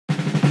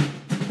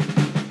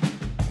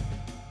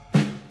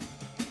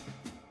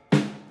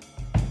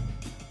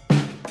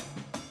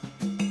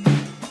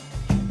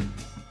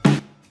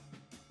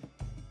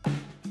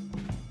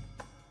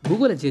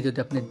গুগলে যে যদি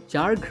আপনি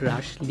জার্গ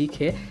রাশ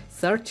লিখে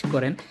সার্চ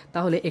করেন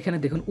তাহলে এখানে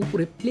দেখুন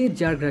উপরে প্লে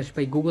জার্গ রাশ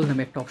বাই গুগল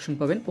নামে একটা অপশন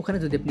পাবেন। ওখানে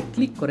যদি আপনি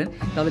ক্লিক করেন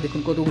তাহলে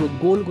দেখুন কতগুলো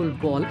গোল গোল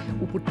বল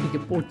উপর থেকে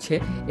পড়ছে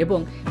এবং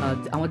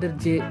আমাদের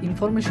যে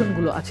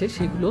ইনফরমেশনগুলো আছে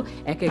সেগুলো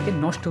একে একে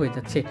নষ্ট হয়ে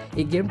যাচ্ছে।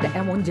 এই গেমটা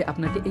এমন যে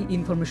আপনাকে এই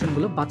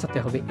ইনফরমেশনগুলো বাঁচাতে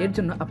হবে। এর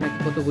জন্য আপনাকে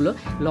কতগুলো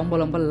লম্বা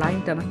লম্বা লাইন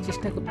টানার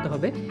চেষ্টা করতে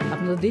হবে।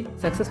 আপনি যদি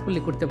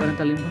সাকসেসফুলি করতে পারেন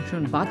তাহলে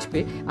ইনফরমেশন বাঁচবে,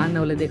 আর না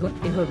হলে দেখুন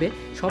এভাবে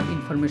সব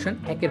ইনফরমেশন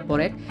একের পর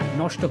এক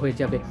নষ্ট হয়ে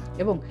যাবে।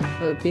 এবং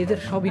পেজের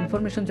সব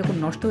ইনফরমেশন যখন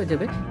নষ্ট হয়ে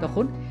যাবে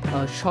তখন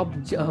সব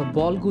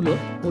বলগুলো,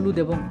 হলুদ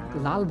এবং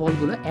লাল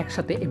বলগুলো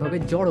একসাথে এভাবে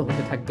জড়ো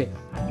হতে থাকবে।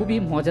 খুবই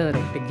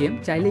মজাদার একটা গেম,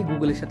 চাইলেই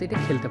গুগলের সাথে এটা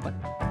খেলতে পারে।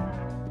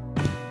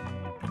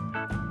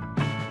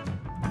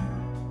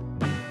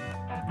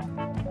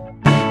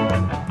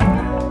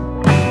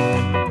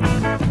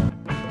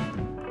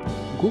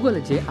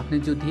 গুগলে যে আপনি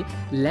যদি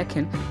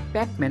লেখেন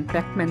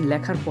প্যাকম্যান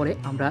লেখার পরে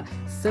আমরা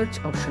সার্চ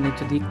অপশনে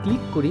যদি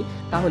ক্লিক করি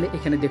তাহলে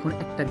এখানে দেখুন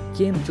একটা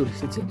গেম চলে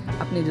এসেছে।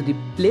 আপনি যদি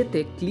প্লেতে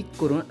ক্লিক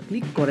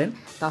করেন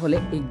তাহলে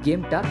এই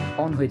গেমটা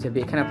অন হয়ে যাবে।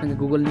 এখানে আপনাকে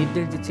গুগল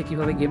নির্দেশ দিচ্ছে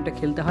কীভাবে গেমটা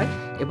খেলতে হয়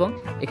এবং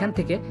এখান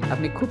থেকে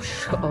আপনি খুব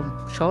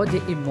সহজে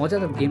এই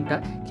মজাদার গেমটা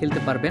খেলতে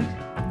পারবেন।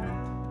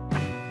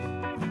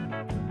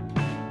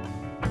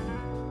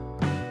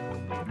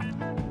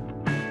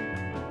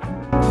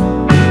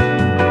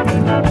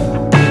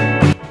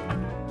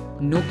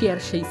 নোকিয়ার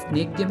সেই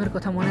স্নেক গেমের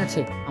কথা মনে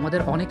আছে?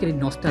 আমাদের অনেকেরই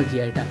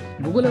নস্টালজিয়া এটা।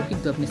 গুগলেও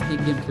কিন্তু আপনি স্নেক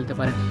গেম খেলতে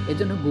পারেন। এর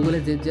জন্য গুগলে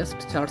যে জাস্ট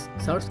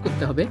সার্চ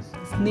করতে হবে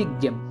স্নেক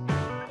গেম।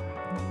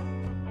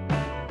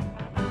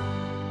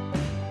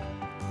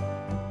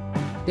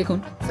 দেখুন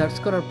সার্চ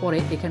করার পরে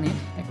এখানে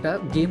একটা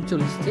গেম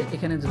চলে এসেছে।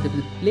 এখানে যদি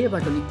আপনি প্লে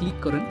বাটনে ক্লিক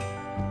করেন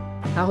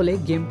তাহলে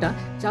গেমটা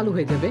চালু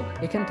হয়ে যাবে।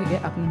 এখান থেকে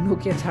আপনি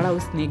নোকিয়া ছাড়াও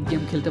স্নেক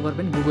গেম খেলতে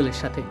পারবেন গুগলের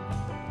সাথে।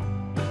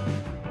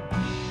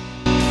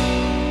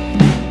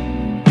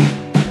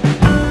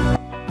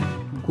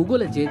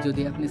 গুগলে যে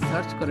যদি আপনি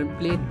সার্চ করেন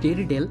প্লে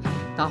ডেরিডেল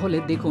তাহলে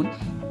দেখুন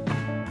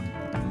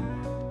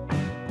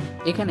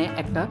এখানে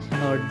একটা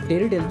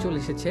ডেরিডেল চলে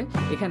এসেছে।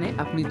 এখানে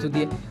আপনি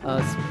যদি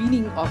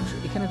স্পিনিং অপশন,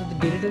 এখানে যদি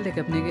ডেরিডেলটাকে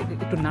আপনি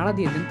একটু নাড়া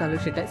দিয়ে দেন তাহলে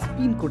সেটা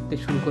স্পিন করতে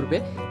শুরু করবে।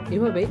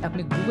 এভাবেই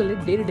আপনি গুগলে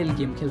ডেরিডেল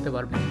গেম খেলতে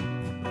পারবেন।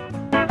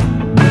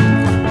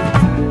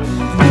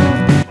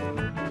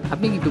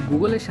 আপনি কিন্তু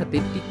গুগলের সাথে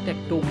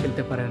টিকট্যাকটো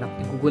খেলতে পারেন।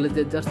 আপনি গুগলে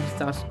যে জাস্ট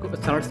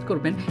সার্চ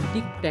করবেন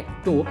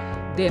টিকট্যাকটো,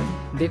 দেন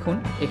দেখুন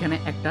এখানে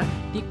একটা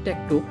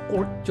টিকট্যাকটো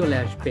কোড চলে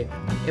আসবে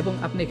এবং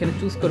আপনি এখানে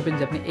চুজ করবেন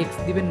যে আপনি এক্স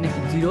দিবেন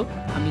নাকি 0।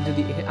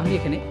 আমি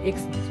এখানে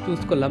এক্স চুজ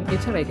করলাম।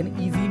 এছাড়া এখানে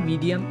ইজি,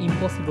 মিডিয়াম,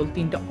 ইম্পসিবল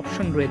 3টা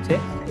অপশন রয়েছে।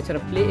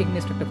 এছাড়া প্লে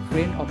এগনেস্ট একটা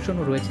ফ্রেন্ড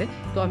অপশনও রয়েছে।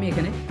 তো আমি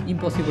এখানে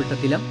ইম্পসিবলটা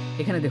দিলাম।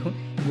 এখানে দেখুন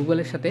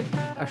গুগলের সাথে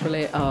আসলে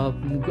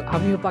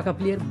আমিও পাকা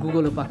প্লেয়ার,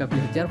 গুগলও পাকা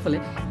প্লেয়ার, যার ফলে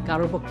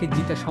কারোর পক্ষে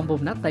জিতা সম্ভব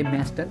না, তাই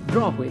ম্যাচটা ড্র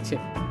হয়েছে।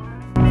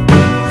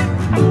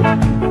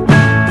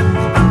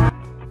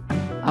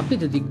 আপনি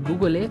যদি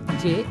গুগলে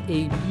যে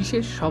এই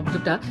বিশেষ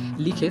শব্দটা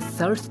লিখে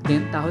সার্চ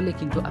দেন তাহলে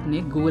কিন্তু আপনি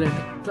গুগলের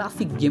একটা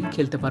ক্লাসিক গেম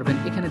খেলতে পারবেন।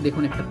 এখানে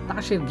দেখুন একটা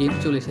তাসের গেম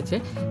চলে এসেছে।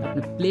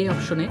 আপনি প্লে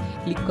অপশনে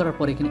ক্লিক করার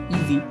পর এখানে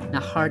ইজি না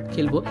হার্ড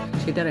খেলবো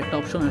সেটার একটা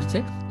অপশন আসছে।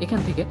 এখান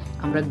থেকে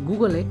আমরা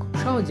গুগলে খুব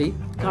সহজেই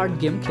কার্ড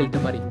গেম খেলতে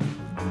পারি।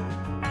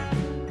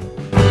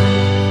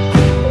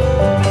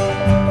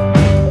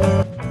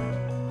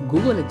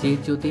 গুগলে যে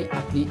যদি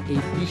আপনি এই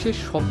বিশেষ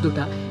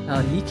শব্দটা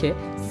লিখে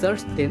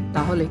সার্চ দেন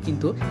তাহলে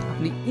কিন্তু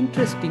আপনি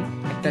ইন্টারেস্টিং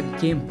একটা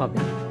গেম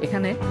পাবেন।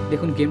 এখানে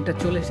দেখুন গেমটা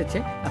চলে এসেছে।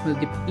 আপনি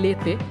যদি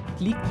প্লেতে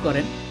ক্লিক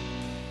করেন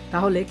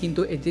তাহলে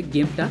কিন্তু এই যে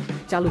গেমটা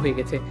চালু হয়ে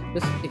গেছে।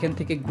 এখান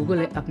থেকে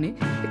গুগলে আপনি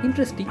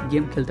ইন্টারেস্টিং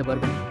গেম খেলতে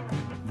পারবেন।